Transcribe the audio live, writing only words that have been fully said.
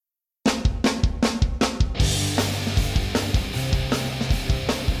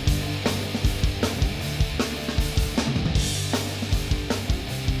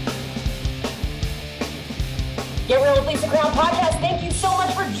Lisa Crown Podcast. Thank you so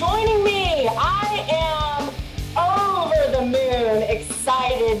much for joining me. I am over the moon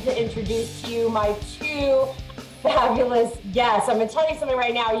excited to introduce to you my two fabulous guests. I'm going to tell you something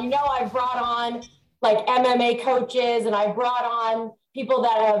right now. You know, I've brought on like MMA coaches, and I brought on people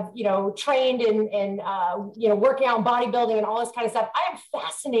that have, you know, trained in working out bodybuilding and all this kind of stuff. I am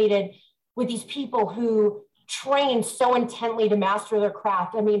fascinated with these people who train so intently to master their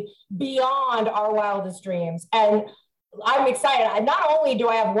craft. I mean, beyond our wildest dreams. And I'm excited. Not only do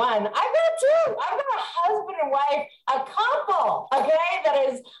I have one, I've got two. I've got a husband and wife, a couple, okay, that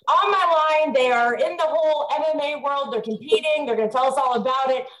is on my line. They are in the whole MMA world. They're competing. They're going to tell us all about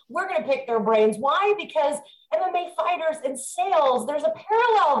it. We're going to pick their brains. Why? Because MMA fighters and sales, there's a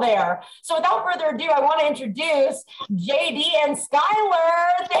parallel there. So without further ado, I want to introduce JD and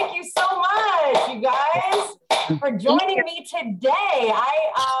Skylar. Thank you so much, you guys, for joining me today.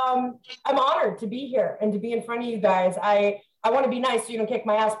 I'm honored to be here and to be in front of you guys. I want to be nice so you don't kick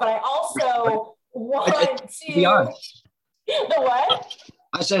my ass, but I also want to be on. The what?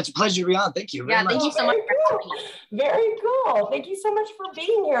 I said it's a pleasure to be on. Thank you very much. Thank you so much for having me. Very cool. Thank you so much for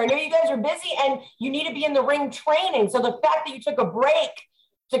being here. I know you guys are busy and you need to be in the ring training. So the fact that you took a break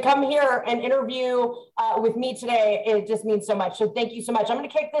to come here and interview with me today, it just means so much. So thank you so much. I'm going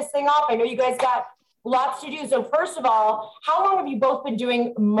to kick this thing off. I know you guys got lots to do. So first of all, how long have you both been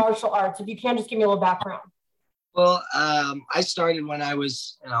doing martial arts? If you can, just give me a little background. Well, I started when I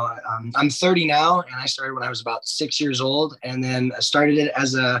was, I'm 30 now, and I started when I was about 6 years old, and then I started it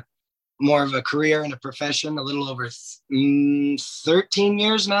as a more of a career and a profession a little over 13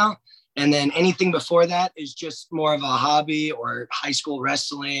 years now. And then anything before that is just more of a hobby or high school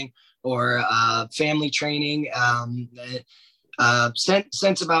wrestling or family training.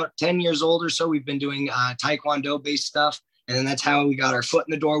 Since about 10 years old or so, we've been doing Taekwondo-based stuff. And then that's how we got our foot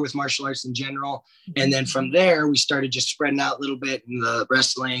in the door with martial arts in general. And then from there, we started just spreading out a little bit in the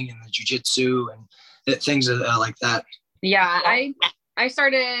wrestling and the jiu-jitsu and things like that. Yeah, I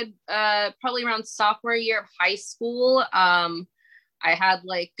started probably around sophomore year of high school. I had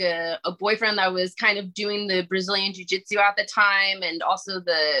like a boyfriend that was kind of doing the Brazilian jiu-jitsu at the time, and also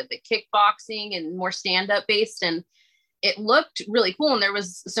the kickboxing and more stand-up based. And it looked really cool. And there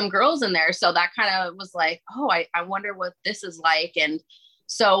was some girls in there. So that kind of was like, oh, I wonder what this is like. And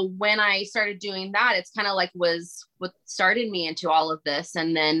so when I started doing that, it's kind of like was what started me into all of this.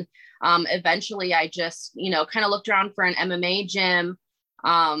 And then eventually I just, kind of looked around for an MMA gym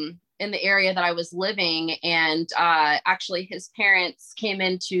in the area that I was living. And actually his parents came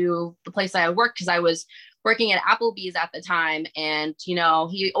into the place I worked because I was working at Applebee's at the time. And,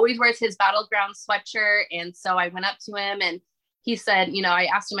 he always wears his Battleground sweatshirt. And so I went up to him and he said, I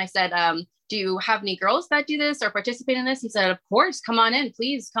asked him, I said, do you have any girls that do this or participate in this? He said, of course, come on in,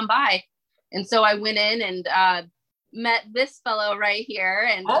 please come by. And so I went in and met this fellow right here,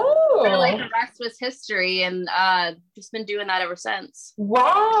 and kind of like the rest was history, and just been doing that ever since.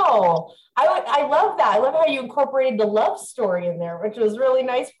 Wow. I love that. I love how you incorporated the love story in there, which was really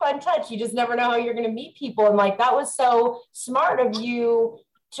nice, fun touch. You just never know how you're going to meet people. And like, that was so smart of you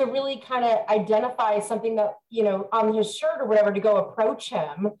to really kind of identify something that, on his shirt or whatever, to go approach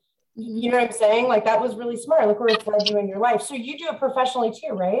him. You know what I'm saying? Like, that was really smart. Look where it's led you in your life. So you do it professionally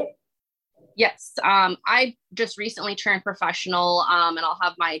too, right? Yes. I just recently turned professional, and I'll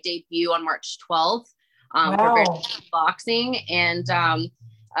have my debut on March 12th for boxing. And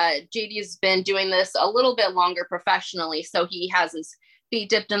JD's been doing this a little bit longer professionally, so he has his feet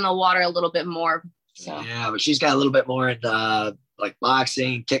dipped in the water a little bit more. So. Yeah, but she's got a little bit more in like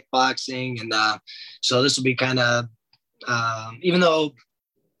boxing, kickboxing, and so this will be kind of even though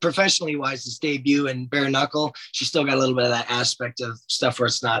professionally wise, this debut in bare knuckle, she's still got a little bit of that aspect of stuff where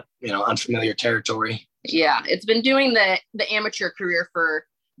it's not, unfamiliar territory. Yeah, it's been doing the amateur career for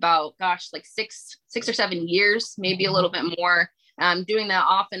about, like 6 or 7 years, maybe a little bit more. Doing that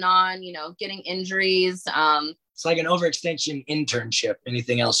off and on, getting injuries. It's like an overextension internship,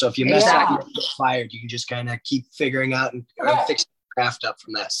 anything else. So if you mess up, you get fired. You can just kind of keep figuring out and fix craft up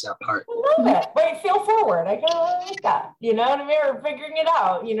from that part. I love it. But feel forward. I kind of like that. You know what I mean? Or figuring it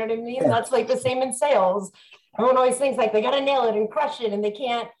out. You know what I mean? Yeah. That's like the same in sales. Everyone always thinks like they got to nail it and crush it, and they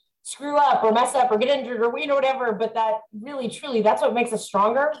can't screw up or mess up or get injured or whatever. But that really, truly, that's what makes us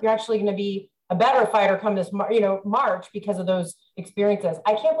stronger. You're actually going to be a better fighter come this, March because of those experiences.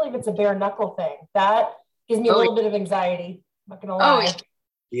 I can't believe it's a bare knuckle thing. That gives me a little bit of anxiety. I'm not going to lie.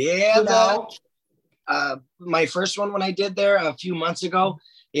 Yeah. My first one when I did there a few months ago,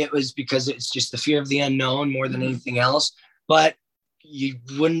 it was because it's just the fear of the unknown more than anything else. But you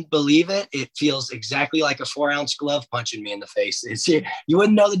wouldn't believe it. It feels exactly like a 4-ounce glove punching me in the face. You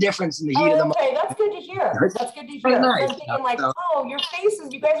wouldn't know the difference in the heat of the moment. Okay, that's good to hear. That's good to hear. Nice. I'm thinking like, oh, your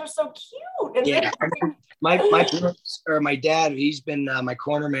faces, you guys are so cute. And yeah. My parents, or my dad, he's been my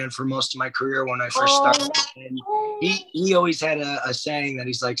cornerman for most of my career when I first started. And he always had a saying that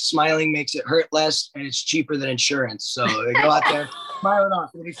he's like, smiling makes it hurt less and it's cheaper than insurance. So go out there, smile it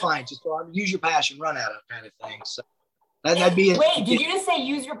off, it'll be fine. Just go out and use your passion, run at it, kind of thing. So that'd be it. Wait, did you just say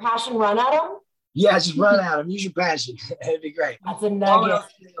use your passion, run at them? Yeah, just run at them. Use your passion. It'd be great. That's a nugget.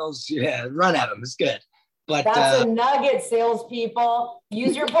 Yeah, run at them. It's good. But that's a nugget, salespeople.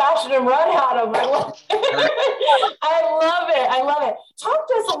 Use your passion and run at them. I love it. I love it. Talk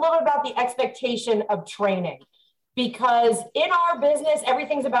to us a little about the expectation of training. Because in our business,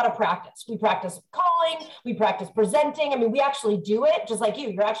 everything's about a practice. We practice calling, we practice presenting. I mean, we actually do it just like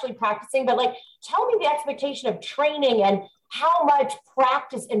you're actually practicing, but like, tell me the expectation of training and how much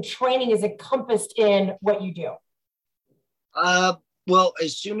practice and training is encompassed in what you do. Well,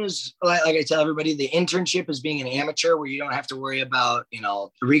 as soon as, like I tell everybody, the internship is being an amateur where you don't have to worry about,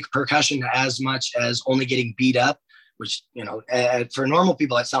 repercussion as much as only getting beat up. Which, for normal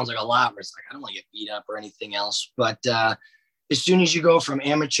people, that sounds like a lot, where it's like, I don't want to get beat up or anything else. But as soon as you go from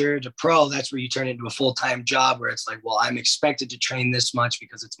amateur to pro, that's where you turn it into a full-time job where it's like, well, I'm expected to train this much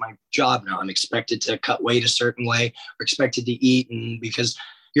because it's my job now. I'm expected to cut weight a certain way or expected to eat. And because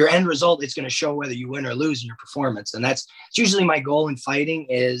your end result, it's going to show whether you win or lose in your performance. And it's usually my goal in fighting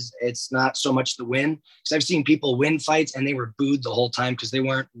is it's not so much the win. Because I've seen people win fights and they were booed the whole time because they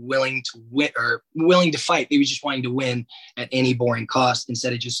weren't willing to win or willing to fight. They were just wanting to win at any boring cost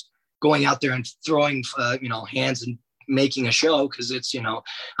instead of just going out there and throwing, hands and making a show. Because it's,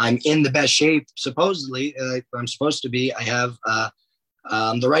 I'm in the best shape, supposedly, I'm supposed to be. I have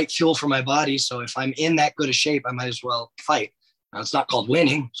the right fuel for my body. So if I'm in that good a shape, I might as well fight. Now, it's not called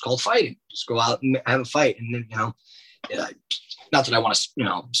winning. It's called fighting. Just go out and have a fight. And then, not that I want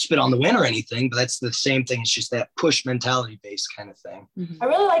to, spit on the win or anything, but that's the same thing. It's just that push mentality based kind of thing. I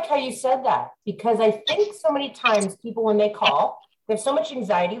really like how you said that, because I think so many times people, when they call, they have so much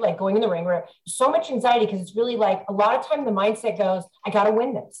anxiety, like going in the ring, where so much anxiety, because it's really like a lot of time the mindset goes, I got to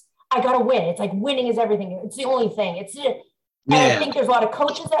win this. I got to win. It's like winning is everything. It's the only thing. And I think there's a lot of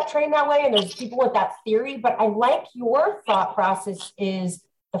coaches that train that way, and there's people with that theory, but I like your thought process is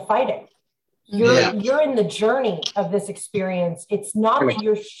the fighting. You're in the journey of this experience. It's not that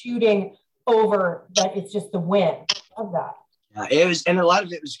you're shooting over, but it's just the win of that. It was, and a lot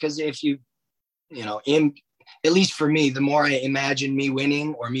of it was because if you, at least for me, the more I imagine me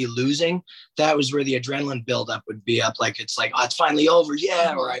winning or me losing, that was where the adrenaline buildup would be up. Like, it's like, oh, it's finally over.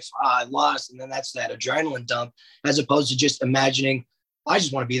 Yeah. Or I lost. And then that's that adrenaline dump, as opposed to just imagining, I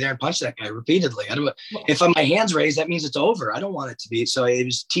just want to be there and punch that guy repeatedly. If my hands raised, that means it's over. I don't want it to be. So it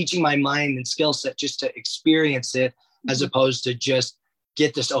was teaching my mind and skill set just to experience it, as opposed to just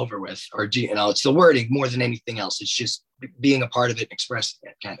get this over with, or, it's the wording more than anything else. It's just being a part of it and expressing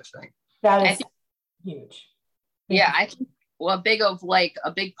it, kind of thing. That is huge. Yeah, I think a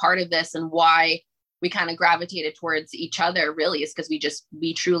big part of this and why we kind of gravitated towards each other really is because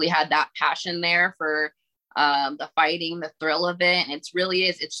we truly had that passion there for the fighting, the thrill of it. And it's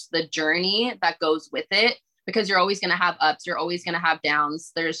the journey that goes with it, because you're always going to have ups, you're always going to have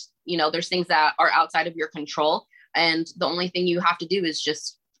downs. There's things that are outside of your control. And the only thing you have to do is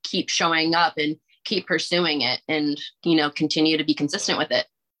just keep showing up and keep pursuing it and, continue to be consistent with it.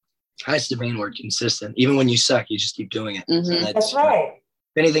 That's the main word, consistent. Even when you suck, you just keep doing it. Mm-hmm. That's right.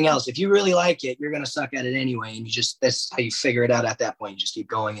 If anything else, if you really like it, you're going to suck at it anyway. And that's how you figure it out at that point. You just keep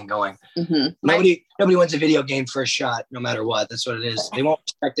going and going. Mm-hmm. Nobody wins a video game first shot, no matter what. That's what it is. They won't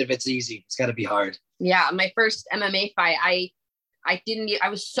respect if it's easy. It's got to be hard. Yeah. My first MMA fight, I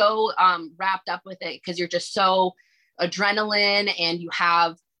was so wrapped up with it because you're just so adrenaline and you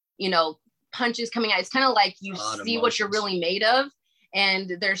have, punches coming out. It's kind of like you see what you're really made of.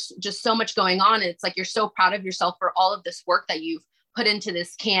 And there's just so much going on. And it's like, you're so proud of yourself for all of this work that you've put into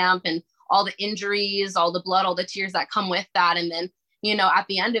this camp and all the injuries, all the blood, all the tears that come with that. And then, at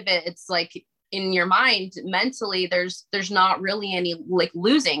the end of it, it's like in your mind, mentally, there's not really any like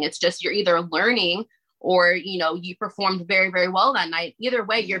losing. It's just, you're either learning or, you performed very, very well that night. Either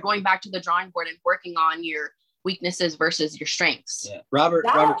way, you're going back to the drawing board and working on your weaknesses versus your strengths. Yeah. Robert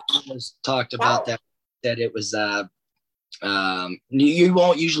has talked about that it was, you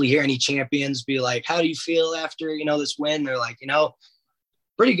won't usually hear any champions be like, how do you feel after, this win? They're like,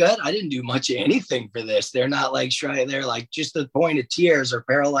 pretty good. I didn't do much of anything for this. They're not like shy. They're like just the point of tears or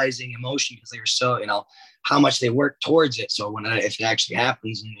paralyzing emotion because they were so, how much they work towards it. So if it actually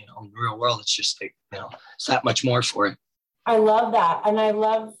happens in the real world, it's just like, it's that much more for it. I love that. And I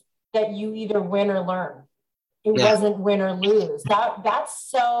love that you either win or learn. It Yeah. wasn't win or lose. That's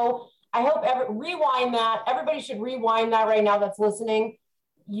so, I hope rewind that. Everybody should rewind that right now that's listening.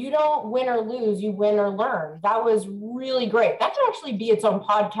 You don't win or lose, you win or learn. That was really great. That should actually be its own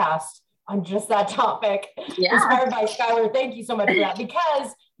podcast on just that topic. Yeah. Inspired by Skylar. Thank you so much for that,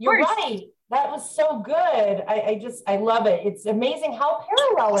 because you're right. That was so good. I love it. It's amazing how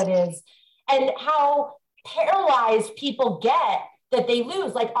parallel it is and how paralyzed people get that they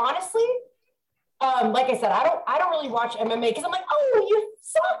lose. Like, honestly, like I said, I don't really watch MMA because I'm like, oh, you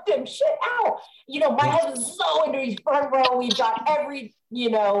sucked him, shit out. My husband's so into his front row. We've got every, we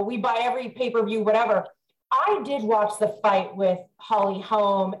buy every pay-per-view, whatever. I did watch the fight with Holly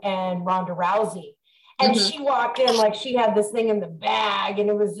Holm and Ronda Rousey. And she walked in like she had this thing in the bag. And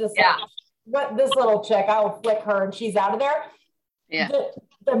it was just like, what, this little chick, I will flick her and she's out of there. Yeah.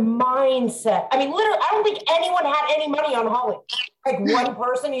 The mindset. I mean, literally, I don't think anyone had any money on Holly. Like one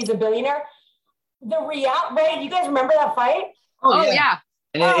person, he's a billionaire. The reality, right? You guys remember that fight? Oh yeah.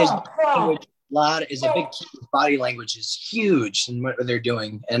 And it is a big key. Body language is huge in what they're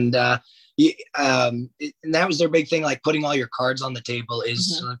doing. And and that was their big thing, like putting all your cards on the table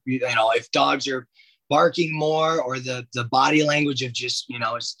is, if dogs are barking more, or the body language of just,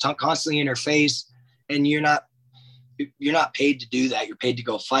 it's constantly in her face, and you're not paid to do that. You're paid to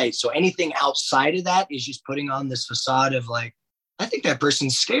go fight. So anything outside of that is just putting on this facade of like, I think that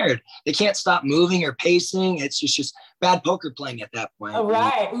person's scared. They can't stop moving or pacing. It's just bad poker playing at that point. Oh,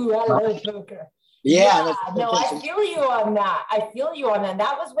 right. Ooh, I love poker. Yeah. No, I feel you on that.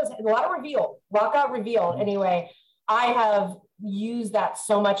 That was a lot of reveal, walkout reveal. Anyway, I have used that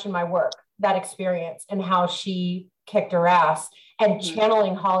so much in my work, that experience and how she kicked her ass, and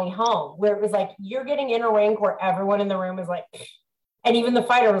channeling Holly Holm, where it was like, you're getting in a ring where everyone in the room is like, and even the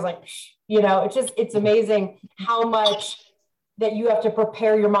fighter was like, it's amazing how much that you have to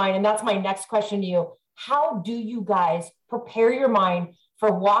prepare your mind. And that's my next question to you. How do you guys prepare your mind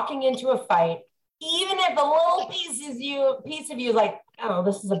for walking into a fight, even if a little piece of you is like, oh,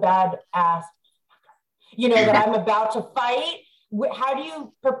 this is a bad ass, that I'm about to fight? How do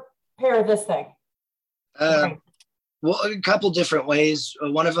you prepare this thing? Well, a couple different ways.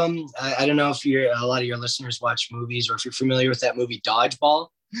 One of them, I don't know if a lot of your listeners watch movies, or if you're familiar with that movie Dodgeball.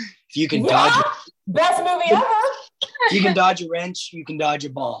 If you can dodge, best movie ever. If you can dodge a wrench, you can dodge a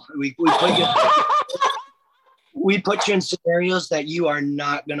ball. We put you in scenarios that you are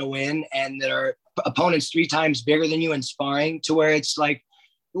not going to win, and that are opponents 3 times bigger than you in sparring, to where it's like,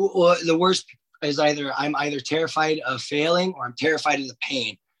 the worst is I'm either terrified of failing, or I'm terrified of the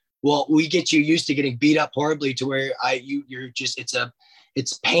pain. Well, we get you used to getting beat up horribly, to where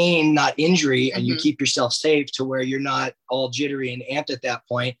it's pain, not injury. And you keep yourself safe to where you're not all jittery and amped at that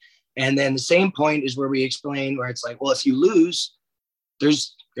point. And then the same point is where we explain, where it's like, well, if you lose, you're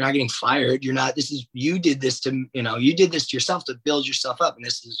not getting fired. You did this to yourself to build yourself up. And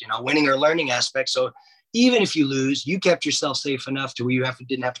this is, winning or learning aspect. So even if you lose, you kept yourself safe enough to where you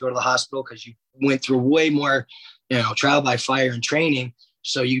didn't have to go to the hospital, because you went through way more, trial by fire and training.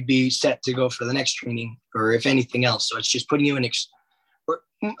 So you'd be set to go for the next training, or if anything else. So it's just putting you in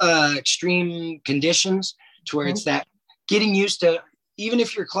extreme conditions, to where it's that getting used to, even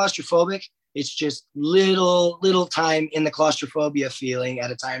if you're claustrophobic, it's just little time in the claustrophobia feeling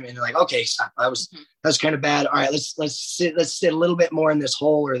at a time. And you're like, okay, stop. That was kind of bad. All right, let's sit a little bit more in this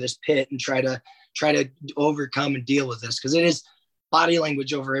hole or this pit, and try to overcome and deal with this. Cause it is body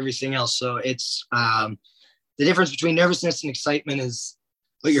language over everything else. So it's, the difference between nervousness and excitement is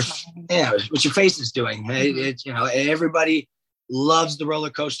what your face is doing. Everybody loves the roller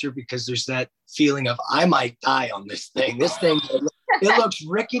coaster, because there's that feeling of, I might die on this thing. This thing, it looks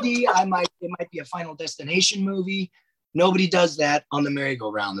rickety. It might be a Final Destination movie. Nobody does that on the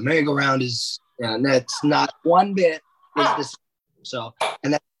merry-go-round. The merry-go-round is, that's not one bit is this. So,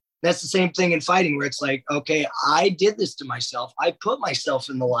 and that's the same thing in fighting, where it's like, okay, I did this to myself. I put myself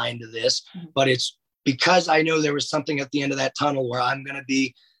in the line to this, but it's because I know there was something at the end of that tunnel where I'm going to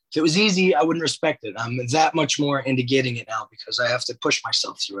be. If it was easy, I wouldn't respect it. I'm that much more into getting it now, because I have to push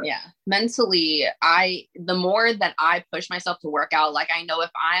myself through it. Yeah. Mentally, the more that I push myself to work out, like, I know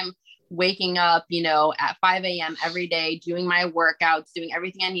if I'm waking up, at 5 a.m. every day, doing my workouts, doing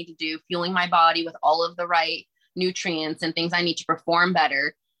everything I need to do, fueling my body with all of the right nutrients and things I need to perform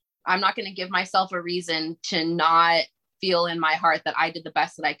better, I'm not going to give myself a reason to not feel in my heart that I did the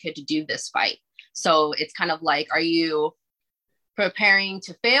best that I could to do this fight. So it's kind of like, are you preparing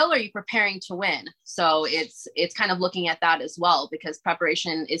to fail, or are you preparing to win? So it's kind of looking at that as well, because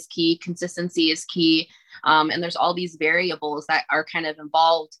preparation is key, consistency is key, and there's all these variables that are kind of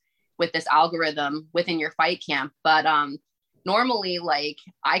involved with this algorithm within your fight camp. But normally like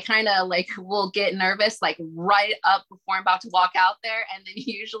I kind of like will get nervous like right up before I'm about to walk out there. And then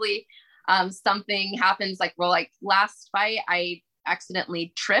usually something happens, like, well, like last fight, I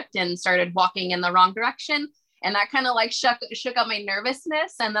accidentally tripped and started walking in the wrong direction. And that kind of like shook up my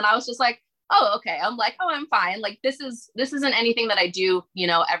nervousness. And then I was just like, oh, okay. I'm like, oh, I'm fine. Like, this isn't anything that I do, you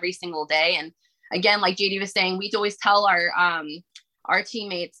know, every single day. And again, like JD was saying, we always tell our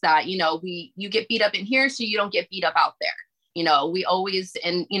teammates that, you know, you get beat up in here, so you don't get beat up out there. You know, we always,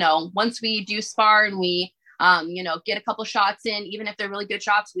 and, you know, once we do spar and we, you know, get a couple shots in, even if they're really good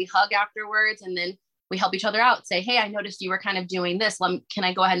shots, we hug afterwards, and then we help each other out. Say, hey, I noticed you were kind of doing this. Can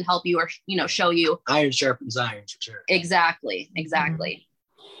I go ahead and help you, or, you know, show you? Iron sharpens iron, for sure. Exactly.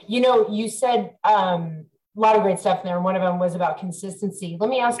 You know, you said a lot of great stuff in there. And one of them was about consistency. Let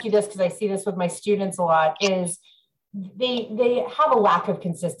me ask you this, because I see this with my students a lot, is they have a lack of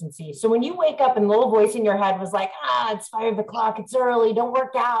consistency. So when you wake up and the little voice in your head was like, it's 5 o'clock, it's early, don't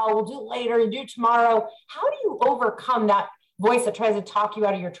work out, we'll do it later, do it tomorrow. How do you overcome that voice that tries to talk you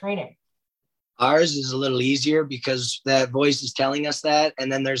out of your training? Ours is a little easier because that voice is telling us that.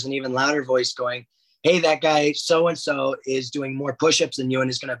 And then there's an even louder voice going, hey, that guy so-and-so is doing more push-ups than you and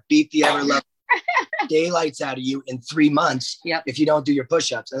is going to beat the ever-loving daylights out of you in 3 months if you don't do your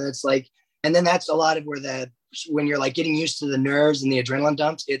push-ups. And it's like, and then that's a lot of where when you're like getting used to the nerves and the adrenaline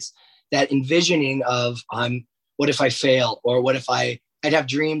dumps, it's that envisioning of, what if I fail? Or what if I'd have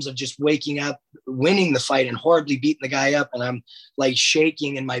dreams of just waking up, winning the fight and horribly beating the guy up. And I'm like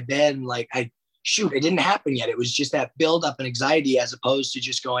shaking in my bed and like, it didn't happen yet. It was just that buildup and anxiety, as opposed to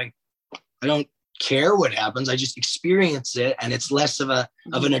just going, I don't care what happens. I just experience it. And it's less of an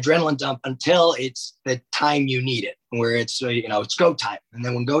adrenaline dump until it's the time you need it, where it's, you know, it's go time. And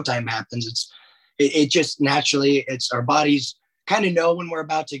then when go time happens, it just naturally, it's our bodies kind of know when we're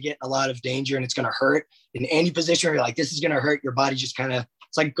about to get in a lot of danger and it's going to hurt in any position where you're like, this is going to hurt. Your body just kind of,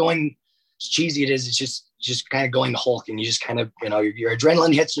 it's like going, as cheesy it is, it's just kind of going to Hulk, and you just kind of, you know, your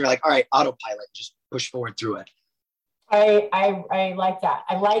adrenaline hits and you're like, all right, autopilot, just push forward through it. I like that.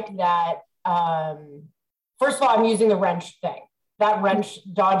 I like that. First of all, I'm using the wrench thing, that wrench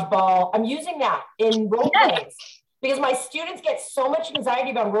dodgeball. I'm using that in role plays because my students get so much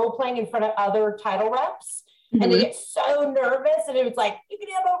anxiety about role playing in front of other title reps. And they get so nervous, and it's like, you can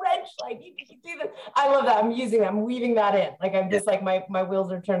have a wrench, like you can do this. I love that. I'm using that. I'm weaving that in. Like, I'm just like, my wheels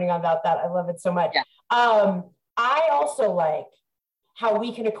are turning on about that. I love it so much. Yeah. I also like how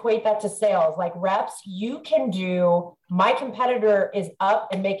we can equate that to sales. Like reps, you can do, my competitor is up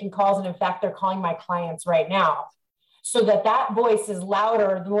and making calls. And in fact, they're calling my clients right now. So that voice is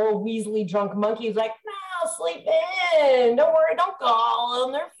louder. The little Weasley drunk monkey is like, no, sleep in. Don't worry, don't call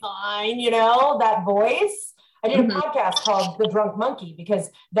them. They're fine. You know, that voice. I did a podcast called The Drunk Monkey,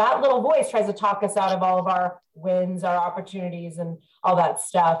 because that little voice tries to talk us out of all of our wins, our opportunities, and all that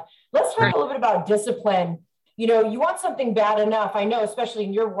stuff. Let's talk a little bit about discipline. You know, you want something bad enough. I know, especially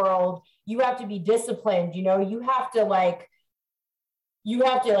in your world, you have to be disciplined. You know, you have to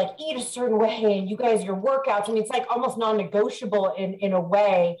eat a certain way, and you guys, your workouts, I mean, it's like almost non-negotiable in a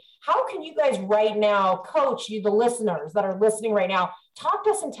way. How can you guys right now coach the listeners that are listening right now? Talk to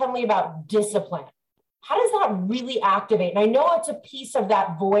us intently about discipline. How does that really activate? And I know it's a piece of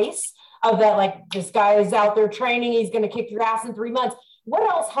that voice of that, like, this guy is out there training, he's going to kick your ass in 3 months. What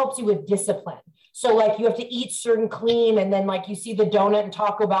else helps you with discipline? So like you have to eat certain clean, and then like you see the donut and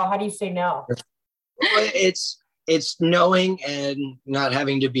Taco Bell, how do you say no? It's knowing and not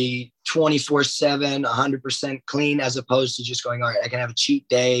having to be 24/7, 100% clean, as opposed to just going, all right, I can have a cheat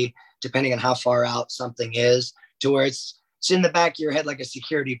day depending on how far out something is, to where it's in the back of your head like a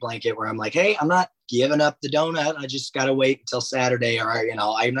security blanket, where I'm like, hey, I'm not giving up the donut. I just got to wait until Saturday, or, you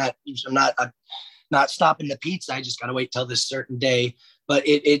know, I'm not stopping the pizza. I just got to wait till this certain day. But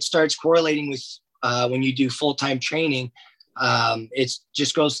it starts correlating with when you do full-time training. It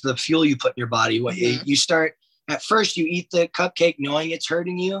just goes to the fuel you put in your body. You start, at first you eat the cupcake knowing it's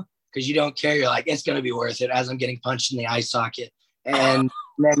hurting you because you don't care. You're like, it's going to be worth it, as I'm getting punched in the eye socket. And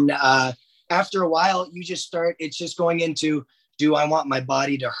then after a while, you just start, it's just going into, do I want my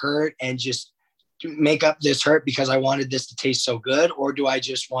body to hurt and just make up this hurt because I wanted this to taste so good? Or do I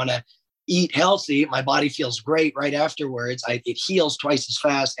just want to eat healthy? My body feels great right afterwards. It heals twice as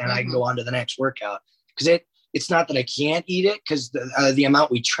fast, and I can go on to the next workout. Because it's not that I can't eat it, because the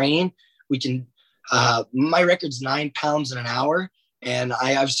amount we train, we can, my record's 9 pounds in an hour. And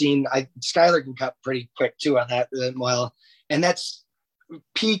I've seen, Skylar can cut pretty quick too on that. And that's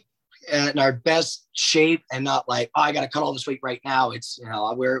peak in our best shape, and not like, oh, I got to cut all this weight right now. It's, you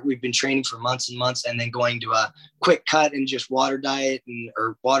know, we've been training for months and months, and then going to a quick cut and just water diet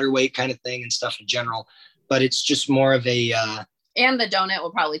or water weight kind of thing and stuff in general. but it's just more of a, and the donut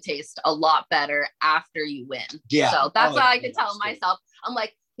will probably taste a lot better after you win. Yeah. So that's how I could tell myself. I'm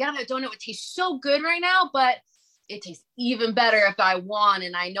like, yeah, that donut would taste so good right now, but it tastes even better if I won.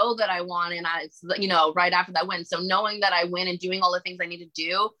 And I know that I won, and it's, you know, right after that win. So knowing that I win and doing all the things I need to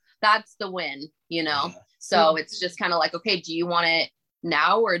do, that's the win, you know? Yeah. So it's just kind of like, okay, do you want it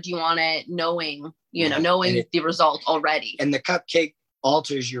now, or do you want it knowing, you know, knowing the result already? And the cupcake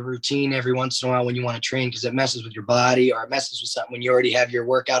alters your routine every once in a while when you want to train, because it messes with your body, or it messes with something when you already have your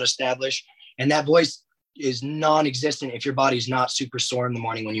workout established. And that voice is non-existent if your body's not super sore in the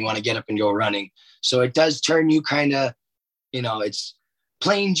morning when you want to get up and go running. So it does turn you kind of, you know, it's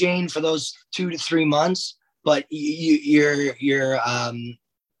plain Jane for those 2 to 3 months, but your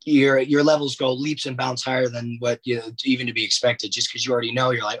levels go leaps and bounds higher than what even to be expected, just because you already know.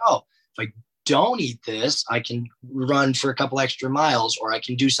 You're like, oh, if I don't eat this, I can run for a couple extra miles, or I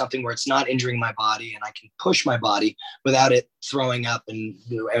can do something where it's not injuring my body, and I can push my body without it throwing up and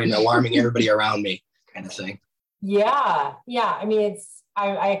alarming everybody around me, kind of thing. Yeah. I mean,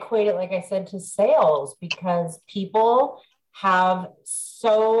 I equate it, like I said, to sales, because people have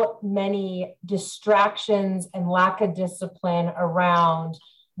so many distractions and lack of discipline around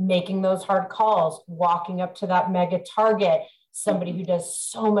making those hard calls, walking up to that mega target, somebody who does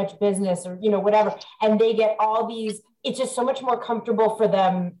so much business, or, you know, whatever. And they get all these, it's just so much more comfortable for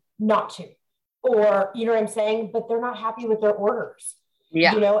them not to, or, you know what I'm saying? But they're not happy with their orders,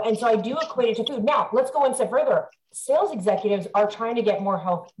 you know? And so I do equate it to food. Now let's go one step further. Sales executives are trying to get more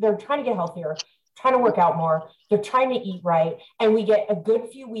health. They're trying to get healthier, trying to work out more. They're trying to eat right. And we get a good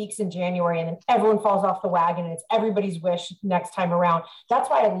few weeks in January, and then everyone falls off the wagon, and it's everybody's wish next time around. That's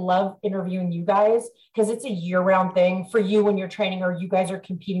why I love interviewing you guys, because it's a year-round thing for you when you're training, or you guys are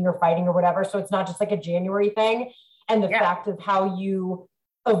competing or fighting or whatever. So it's not just like a January thing. And the fact of how you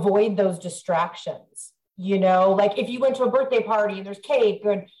avoid those distractions, you know, like if you went to a birthday party and there's cake,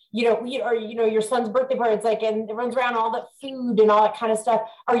 and or your son's birthday party, it's like, and it runs around all that food and all that kind of stuff.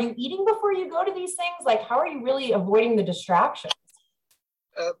 Are you eating before you go to these things? Like, how are you really avoiding the distractions?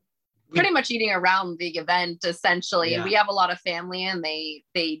 Pretty much eating around the event, essentially. Yeah. We have a lot of family, and we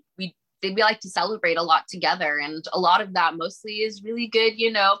like to celebrate a lot together. And a lot of that mostly is really good,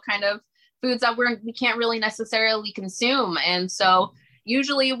 you know, kind of foods that we can't really necessarily consume. And so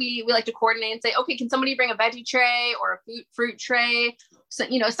usually we like to coordinate and say, okay, can somebody bring a veggie tray or a fruit tray? So,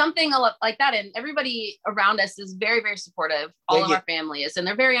 you know, something like that. And everybody around us is very, very supportive. All of our family is, and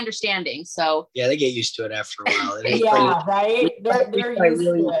they're very understanding. So yeah, they get used to it after a while. Right. They're used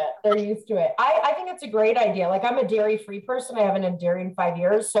to it. They're used to it. I think it's a great idea. Like, I'm a dairy-free person. I haven't had dairy in 5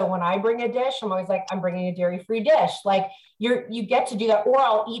 years. So when I bring a dish, I'm always like, I'm bringing a dairy-free dish. Like, you get to do that, or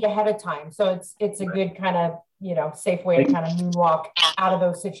I'll eat ahead of time. So it's a good kind of, you know, safe way to kind of moonwalk out of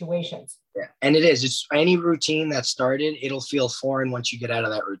those situations. Yeah. And it's any routine that started, it'll feel foreign once you get out of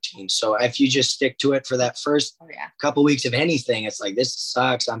that routine. So if you just stick to it for that first couple of weeks of anything, it's like, this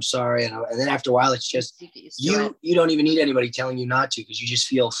sucks, I'm sorry. And then after a while, it's just, you don't even need anybody telling you not to, because you just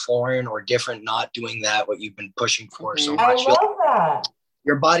feel foreign or different not doing what you've been pushing for so much. I love that.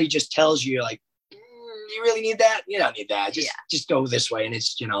 Your body just tells you, like, you really need that? You don't need that. Just go this way. And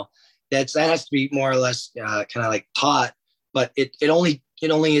it's, you know, that has to be more or less kind of like taught, but it only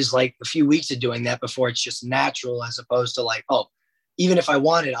is like a few weeks of doing that before it's just natural, as opposed to like, oh, even if I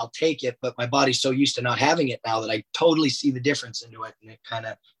want it, I'll take it. But my body's so used to not having it now that I totally see the difference into it, and it kind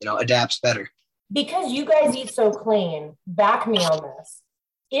of, you know, adapts better. Because you guys eat so clean, back me on this.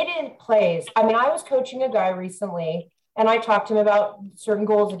 It plays. I mean, I was coaching a guy recently, and I talked to him about certain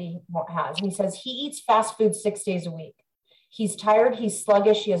goals that he has. And he says he eats fast food 6 days a week. He's tired. He's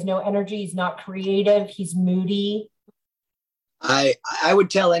sluggish. He has no energy. He's not creative. He's moody. I would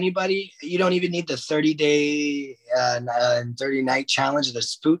tell anybody, you don't even need the 30-day and 30-night challenge of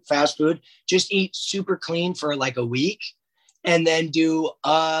this fast food. Just eat super clean for like a week, and then do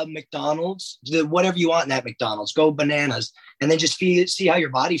McDonald's, whatever you want in that McDonald's. Go bananas, and then just see how your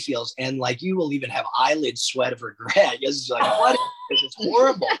body feels. And like, you will even have eyelid sweat of regret. It's like, what? It's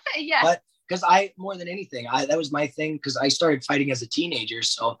horrible. Yeah. But because more than anything, that was my thing, because I started fighting as a teenager.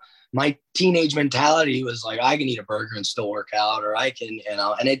 So my teenage mentality was like, I can eat a burger and still work out, or I can, you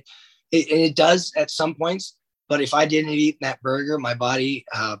know, and it does at some points. But if I didn't eat that burger, my body,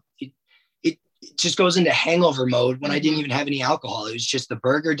 it just goes into hangover mode when I didn't even have any alcohol. It was just the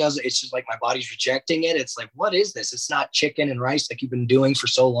burger does it. It's just like my body's rejecting it. It's like, what is this? It's not chicken and rice like you've been doing for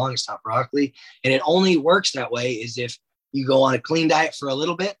so long. It's not broccoli. And it only works that way is if you go on a clean diet for a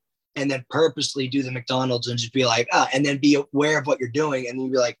little bit, and then purposely do the McDonald's and just be like, and then be aware of what you're doing. And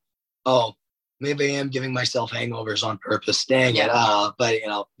then be like, oh, maybe I am giving myself hangovers on purpose. Dang it. But you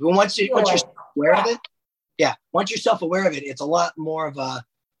know, once you're aware of it, Yeah. Once you're self-aware of it, it's a lot more of a,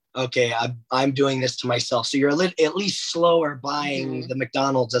 okay, I'm doing this to myself. So you're at least slower buying the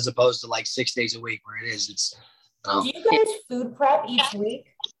McDonald's as opposed to like 6 days a week where it is. It's. Do you guys food prep each week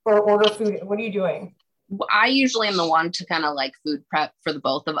or order food? What are you doing? I usually am the one to kind of like food prep for the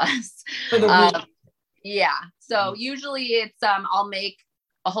both of us. For the week. Yeah. So usually it's I'll make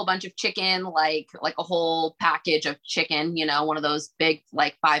a whole bunch of chicken, like a whole package of chicken, you know, one of those big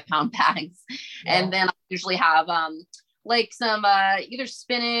like 5-pound bags. Yeah. And then I usually have like some either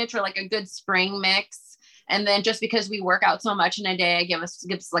spinach or like a good spring mix. And then just because we work out so much in a day, I give us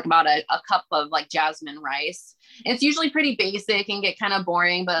like about a cup of like jasmine rice. And it's usually pretty basic and get kind of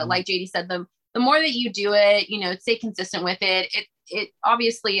boring, but like JD said, the more that you do it, you know, stay consistent with it. It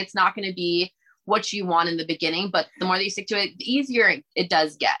obviously it's not going to be what you want in the beginning, but the more that you stick to it, the easier it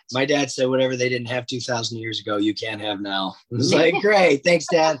does get. My dad said, whatever they didn't have 2,000 years ago, you can't have now. It was like, great. Thanks,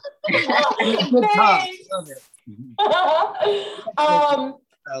 Dad. Thanks.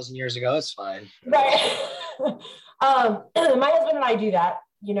 1,000 years ago, it's fine. Right. My husband and I do that.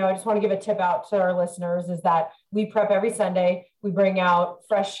 You know, I just want to give a tip out to our listeners is that we prep every Sunday. We bring out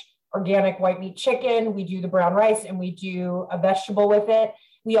fresh, organic white meat chicken. We do the brown rice and we do a vegetable with it.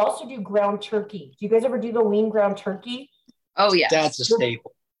 We also do ground turkey. Do you guys ever do the lean ground turkey? Oh, yeah. That's a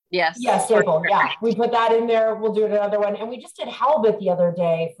staple. Yes. Yeah, staple. Yeah. We put that in there. We'll do another one. And we just did halibut the other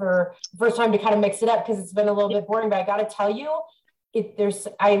day for the first time to kind of mix it up because it's been a little bit boring. But I got to tell you,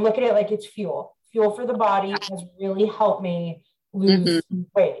 I look at it like it's fuel for the body. It has really helped me lose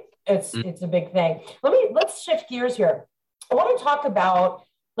weight. It's a big thing. Let's shift gears here. I want to talk about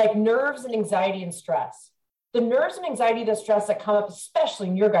like nerves and anxiety and stress. The nerves and anxiety, the stress that come up, especially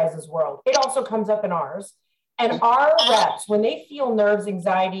in your guys' world, it also comes up in ours. And our reps, when they feel nerves,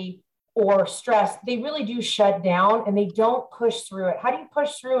 anxiety, or stress, they really do shut down and they don't push through it. How do you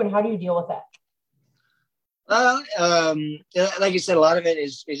push through and how do you deal with it? Like you said, a lot of it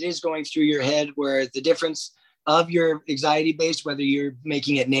is going through your head where the difference of your anxiety base, whether you're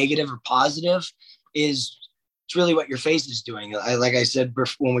making it negative or positive, is it's really what your face is doing. Like I said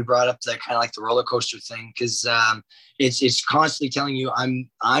when we brought up the kind of like the roller coaster thing, because it's constantly telling you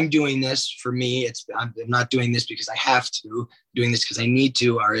I'm doing this for me. I'm not doing this because I have to. I'm doing this because I need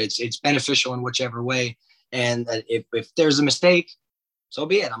to, or it's beneficial in whichever way. And if there's a mistake, so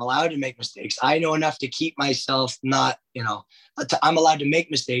be it. I'm allowed to make mistakes. I know enough to keep myself not, I'm allowed to make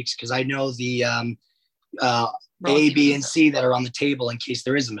mistakes because I know the A, B, and C that are on the table in case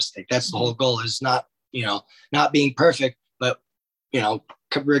there is a mistake. That's the whole goal, is not being perfect, but,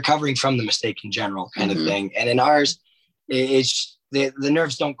 recovering from the mistake in general kind of thing. And in ours, it's the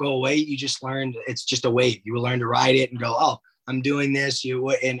nerves don't go away. You just learn, it's just a wave. You will learn to ride it and go, oh, I'm doing this.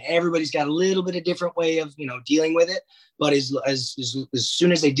 And everybody's got a little bit of different way of, dealing with it. But as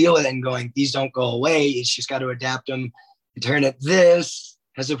soon as they deal with it and going, these don't go away, it's just got to adapt them and turn it this,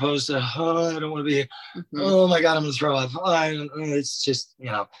 as opposed to, oh, I don't want to be, oh my God, I'm going to throw up. It's just,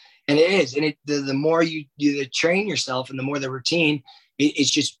 and it is. And the more you train yourself and the more the routine,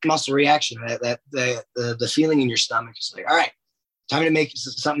 it's just muscle reaction. That the feeling in your stomach is like, all right, time to make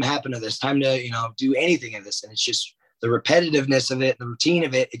something happen to this, time to, do anything of this. And it's just the repetitiveness of it, the routine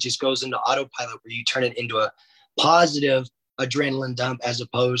of it, it just goes into autopilot where you turn it into a positive adrenaline dump as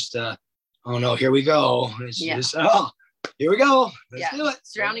opposed to, oh no, here we go. It's just, oh, here we go. Let's do it.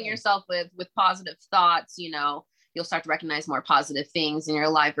 Surrounding yourself with positive thoughts, you'll start to recognize more positive things in your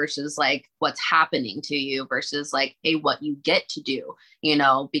life versus like what's happening to you versus like, hey, what you get to do,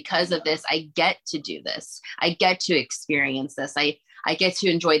 because of this, I get to do this. I get to experience this. I get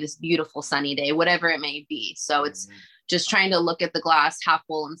to enjoy this beautiful sunny day, whatever it may be. So it's just trying to look at the glass half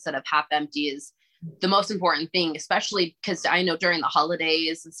full instead of half empty is the most important thing, especially because I know during the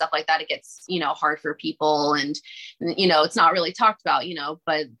holidays and stuff like that, it gets, hard for people and, it's not really talked about,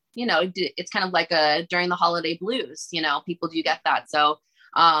 but, it's kind of like during the holiday blues, people do get that. So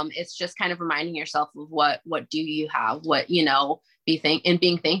it's just kind of reminding yourself of what do you have, what, and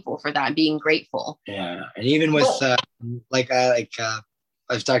being thankful for that, being grateful. Yeah. And even with, I've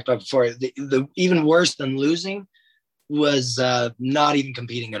talked about before, the even worse than losing was not even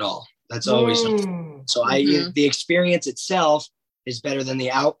competing at all. That's always so the experience itself is better than the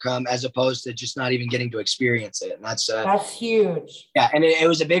outcome as opposed to just not even getting to experience it. And that's huge. Yeah. And it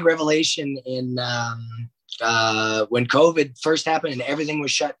was a big revelation in when COVID first happened and everything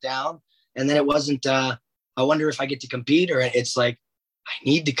was shut down. And then it wasn't, I wonder if I get to compete, or it's like, I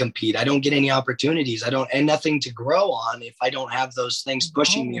need to compete. I don't get any opportunities. And nothing to grow on if I don't have those things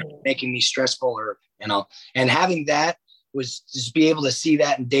pushing me or making me stressful or, and having that was just be able to see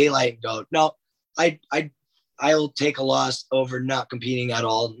that in daylight and go, no, I I'll take a loss over not competing at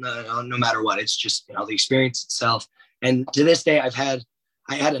all, no matter what. It's just, you know, the experience itself. And to this day, I had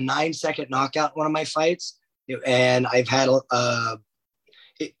a 9-second knockout in one of my fights, and I've had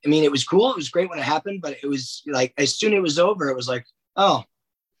it was cool. It was great when it happened, but it was like, as soon as it was over, it was like, oh,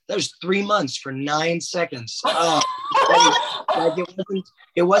 that was 3 months for 9 seconds. Oh, like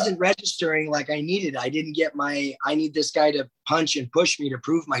it wasn't registering like I needed. I didn't get I need this guy to punch and push me to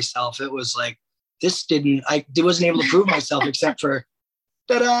prove myself. It was like, I wasn't able to prove myself except for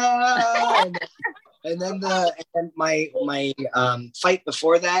ta-da. And then my fight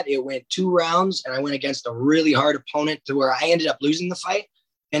before that, it went 2 rounds, and I went against a really hard opponent to where I ended up losing the fight.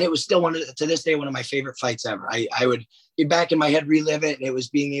 And it was still to this day, one of my favorite fights ever. I would get back in my head, relive it. And it was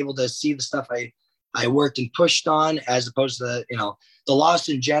being able to see the stuff I worked and pushed on, as opposed to, you know, the loss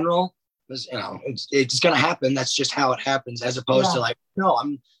in general was, you know, it's going to happen. That's just how it happens, as opposed to like, no,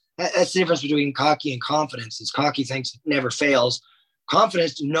 that's the difference between cocky and confidence. Is cocky thinks it never fails.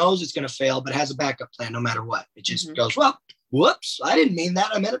 Confidence knows it's going to fail, but has a backup plan no matter what. It just goes, well, whoops, I didn't mean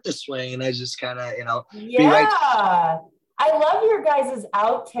that. I meant it this way. And I just kind of, you know, be right. I love your guys'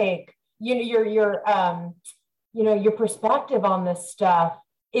 outtake. You know, your perspective on this stuff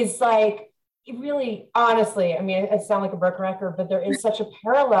is like, it really, honestly, I mean, I sound like a broken record, but there is such a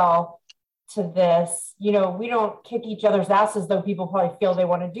parallel to this. You know, we don't kick each other's asses, though people probably feel they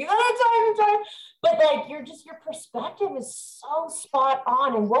want to do that time. But like, your perspective is so spot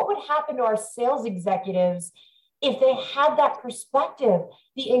on. And what would happen to our sales executives if they had that perspective?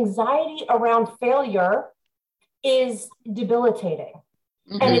 The anxiety around failure is debilitating,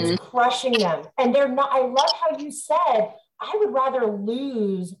 and it's crushing them. And they're not, I love how you said, I would rather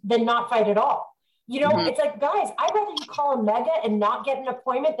lose than not fight at all. You know, it's like, guys, I'd rather you call a mega and not get an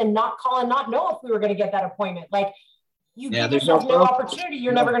appointment than not call and not know if we were going to get that appointment. Like, you give yourself no opportunity,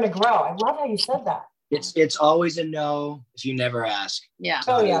 you're never going to grow. I love how you said that. It's always a no if you never ask. Yeah.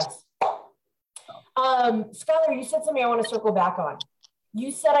 Oh, yes. Skylar, you said something I want to circle back on. You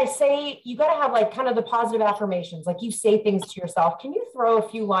said, you got to have like kind of the positive affirmations, like you say things to yourself. Can you throw a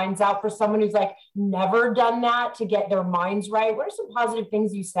few lines out for someone who's like never done that to get their minds right? What are some positive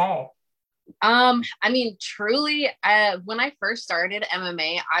things you say? I mean, truly, when I first started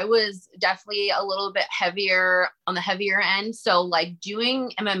MMA, I was definitely a little bit heavier on the heavier end. So like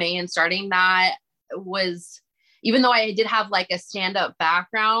doing MMA and starting that was, even though I did have like a stand-up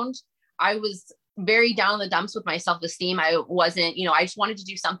background, I was very down in the dumps with my self-esteem. I wasn't, you know, I just wanted to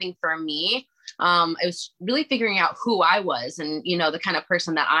do something for me. I was really figuring out who I was and, you know, the kind of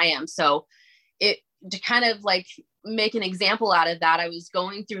person that I am. So to kind of like make an example out of that, I was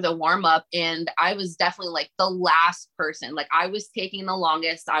going through the warm up and I was definitely like the last person. Like I was taking the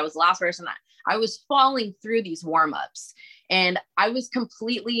longest. I was the last person. I was falling through these warm ups and I was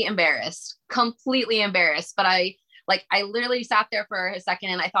completely embarrassed, but I literally sat there for a second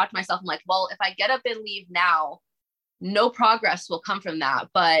and I thought to myself, I'm like, well, if I get up and leave now, no progress will come from that.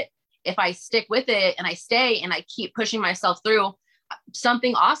 But if I stick with it and I stay and I keep pushing myself through,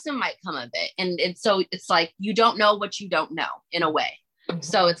 something awesome might come of it. And so it's like, you don't know what you don't know in a way.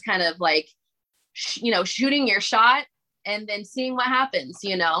 So it's kind of like, you know, shooting your shot and then seeing what happens,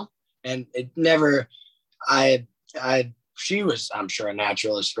 you know? And it never, she was, I'm sure, a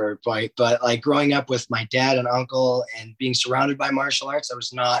naturalist for a point, but like growing up with my dad and uncle and being surrounded by martial arts, I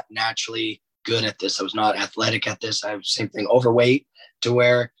was not naturally good at this. I was not athletic at this. I was same thing, overweight, to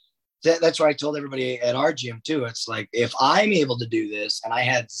where that's why I told everybody at our gym too. It's like, if I'm able to do this and I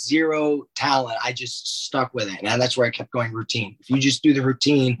had zero talent, I just stuck with it. And that's where I kept going routine. If you just do the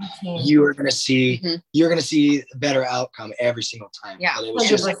routine, you are going to see, you're going to see a better outcome every single time. Yeah. But it was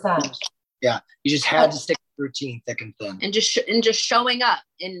just, you just had to stick with routine thick and thin. And just showing up.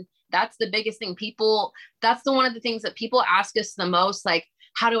 And that's the biggest thing. That's one of the things that people ask us the most, like,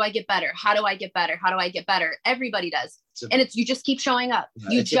 how do I get better? How do I get better? How do I get better? Everybody does. And you just keep showing up.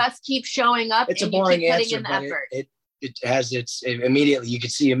 You just keep showing up. It's and a boring you keep answer, putting in the but effort. it has immediately, you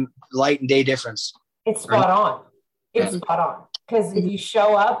could see a light and day difference. It's spot on. It's spot on. Because if you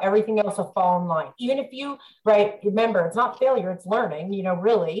show up, everything else will fall in line. Even if you, remember, it's not failure, it's learning, you know,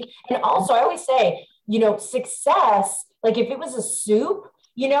 really. And also, I always say, you know, success, like if it was a soup,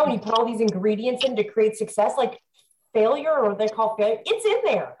 you know, and you put all these ingredients in to create success, like failure, or they call failure, it's in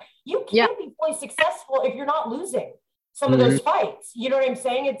there. You can't be fully successful if you're not losing some of those fights. You know what I'm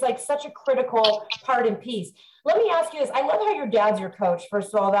saying? It's like such a critical part and piece. Let me ask you this. I love how your dad's your coach.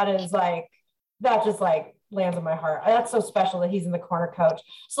 First of all, that just like lands on my heart. That's so special that he's in the corner coach.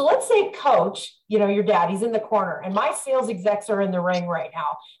 So let's say coach, you know, your dad, he's in the corner and my sales execs are in the ring right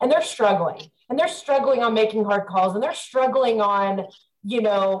now and they're struggling on making hard calls and they're struggling on, you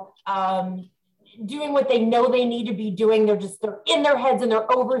know, doing what they know they need to be doing. They're in their heads and they're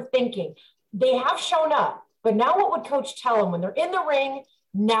overthinking. They have shown up, but now what would coach tell them when they're in the ring?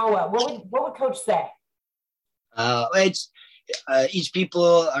 Now what would coach say? It's each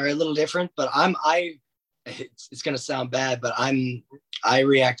people are a little different, but it's going to sound bad, but I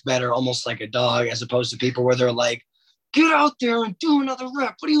react better almost like a dog, as opposed to people where they're like, get out there and do another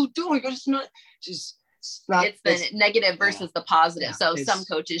rep. What are you doing? It's the negative versus the positive. Yeah, so some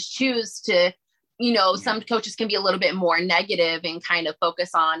coaches choose to, some coaches can be a little bit more negative and kind of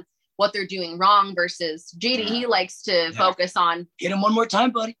focus on what they're doing wrong versus JD. He likes to focus on hit him one more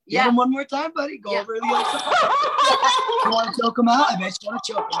time, buddy. Hit him one more time, buddy. Go over the other side. You want to choke him out? I bet you want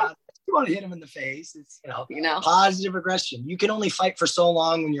to choke him out. You want to hit him in the face. It's positive aggression. You can only fight for so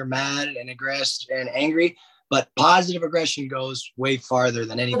long when you're mad and aggressive and angry, but positive aggression goes way farther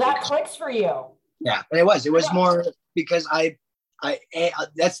than anything. So that clicks for you. Yeah, and it was more because I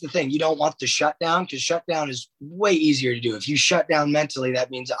that's the thing. You don't want the shutdown, because shutdown is way easier to do. If you shut down mentally, that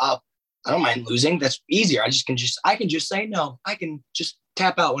means I don't mind losing. That's easier. I can just say no. I can just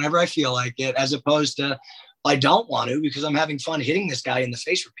tap out whenever I feel like it, as opposed to I don't want to, because I'm having fun hitting this guy in the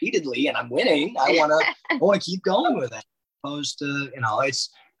face repeatedly and I'm winning. I want to keep going with it. Opposed to, it's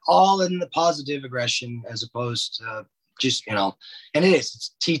all in the positive aggression, as opposed to just, and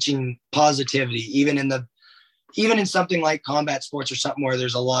it's teaching positivity, even in something like combat sports or something where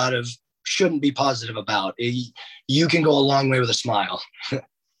there's a lot of shouldn't be positive about. You can go a long way with a smile.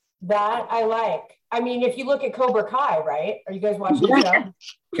 That I like. I mean, if you look at Cobra Kai, right? Are you guys watching the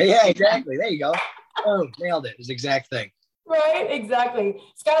show? Yeah, exactly. There you go. Oh, nailed it. It's the exact thing. Right, exactly.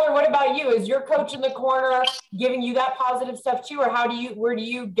 Skylar, what about you? Is your coach in the corner giving you that positive stuff too, or where do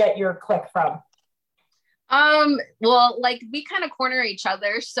you get your click from? Well, like we kind of corner each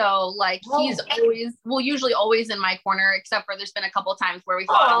other. So like he's usually always in my corner, except for there's been a couple of times where we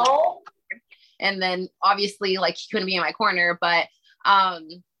fought. And then obviously like he couldn't be in my corner, but I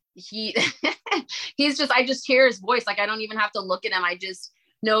just hear his voice. Like I don't even have to look at him. I just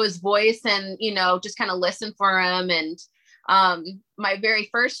know his voice and, just kind of listen for him. And my very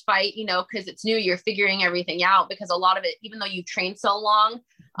first fight, because it's new, you're figuring everything out, because a lot of it, even though you train so long,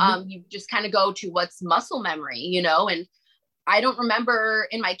 you just kind of go to what's muscle memory, and I don't remember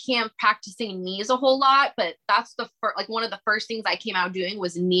in my camp practicing knees a whole lot, but that's one of the first things I came out doing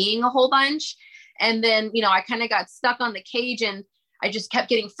was kneeing a whole bunch. And then, I kind of got stuck on the cage and I just kept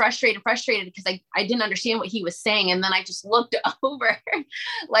getting frustrated because I didn't understand what he was saying. And then I just looked over,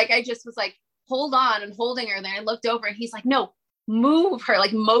 like I just was like, hold on, and holding her there. I looked over and he's like, no, move her,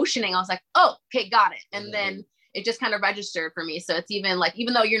 like motioning. I was like, oh, okay, got it. And then it just kind of registered for me. So it's even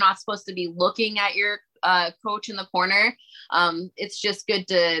though you're not supposed to be looking at your coach in the corner, it's just good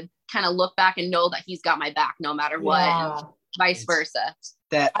to kind of look back and know that he's got my back no matter what, and vice versa.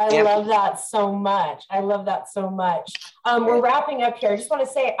 I love that so much. We're wrapping up here. I just want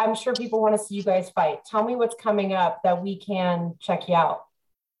to say, I'm sure people want to see you guys fight. Tell me what's coming up that we can check you out.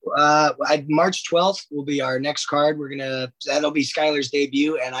 March 12th will be our next card. That'll be Skylar's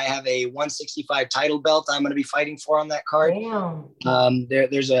debut, and I have a 165 title belt I'm going to be fighting for on that card. Damn.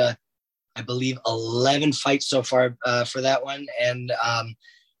 There's I believe 11 fights so far for that one, and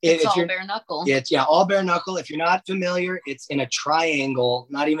it's all bare knuckle. All bare knuckle. If you're not familiar, it's in a triangle,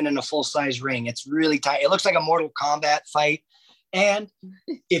 not even in a full size ring. It's really tight. It looks like a Mortal Kombat fight. And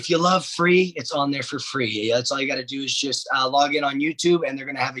if you love free, it's on there for free. That's all you got to do is just log in on YouTube, and they're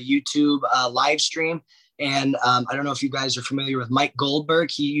going to have a YouTube live stream. And I don't know if you guys are familiar with Mike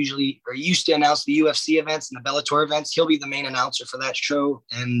Goldberg. He used to announce the UFC events and the Bellator events. He'll be the main announcer for that show.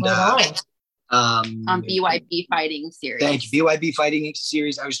 And on BYB Fighting Series. Thank you. BYB Fighting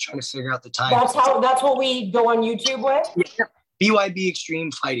Series. I was trying to figure out the time. That's what we go on YouTube with? Yeah. BYB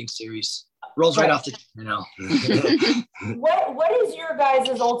Extreme Fighting Series. Rolls right off the, What is your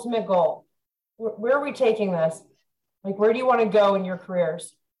guys' ultimate goal? Where are we taking this? Like, where do you want to go in your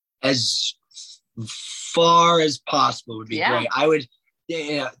careers? As far as possible would be great. I would,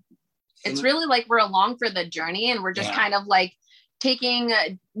 It's really like we're along for the journey, and we're just kind of like taking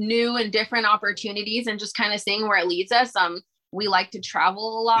new and different opportunities and just kind of seeing where it leads us. We like to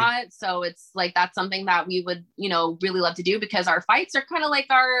travel a lot. So it's like, that's something that we would, really love to do, because our fights are kind of like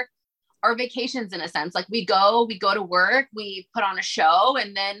our vacations in a sense. Like we go to work, we put on a show,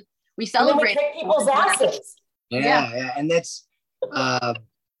 and then we celebrate. And then we kick people's asses. Yeah. And that's,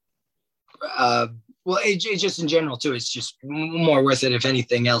 well, it's just in general too. It's just more worth it if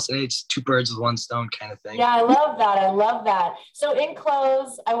anything else. And it's two birds with one stone kind of thing. Yeah, I love that. So in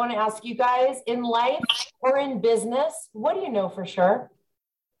close, I want to ask you guys, in life or in business, what do you know for sure?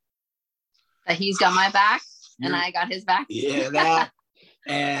 That he's got my back and I got his back. Yeah, that.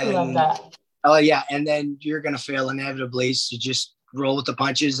 And I love that. Oh yeah, and then you're gonna fail inevitably. So just roll with the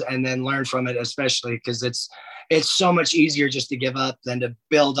punches and then learn from it, especially because it's so much easier just to give up than to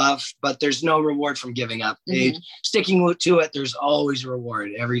build up. But there's no reward from giving up. Mm-hmm. Sticking to it, there's always a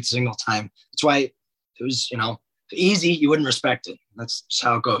reward every single time. That's why it was, easy, you wouldn't respect it. That's just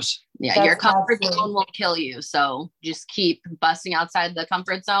how it goes. Yeah, That's your comfort zone will kill you. So just keep busting outside the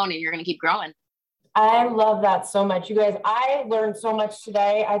comfort zone and you're going to keep growing. I love that so much. You guys, I learned so much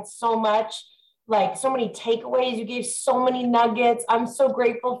today. I had so many takeaways. You gave so many nuggets. I'm so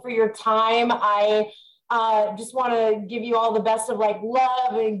grateful for your time. I just want to give you all the best of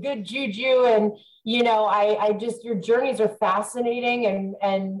love and good juju. And, I just, your journeys are fascinating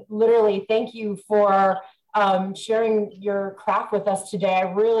and literally thank you for sharing your craft with us today. I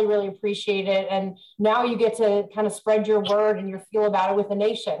really, really appreciate it. And now you get to kind of spread your word and your feel about it with the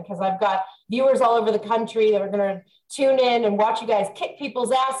nation, because I've got viewers all over the country that are going to tune in and watch you guys kick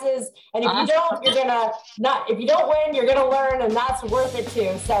people's asses. And if you don't, if you don't win, you're going to learn, and that's worth it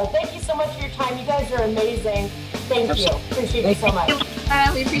too. So thank you so much for your time. You guys are amazing. Thank you. Appreciate you so much.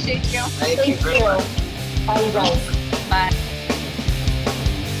 We appreciate you. Thank you. Bye, you guys.